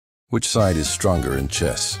Which side is stronger in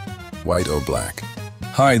chess, white or black?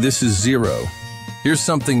 Hi, this is Zero. Here's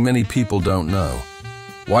something many people don't know.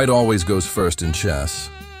 White always goes first in chess.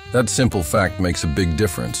 That simple fact makes a big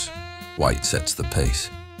difference. White sets the pace.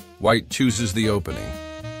 White chooses the opening.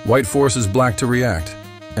 White forces black to react.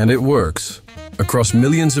 And it works. Across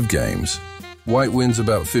millions of games, white wins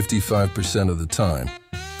about 55% of the time.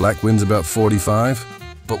 Black wins about 45%.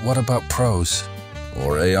 But what about pros?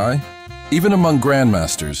 Or AI? Even among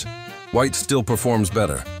grandmasters, white still performs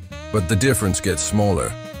better. But the difference gets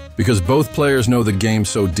smaller. Because both players know the game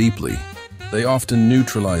so deeply, they often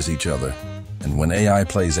neutralize each other. And when AI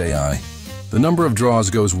plays AI, the number of draws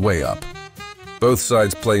goes way up. Both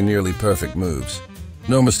sides play nearly perfect moves.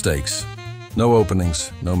 No mistakes, no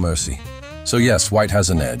openings, no mercy. So yes, white has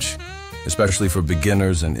an edge, especially for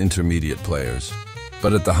beginners and intermediate players.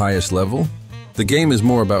 But at the highest level, the game is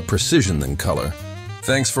more about precision than color.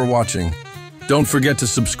 Thanks for watching. Don't forget to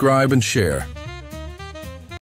subscribe and share.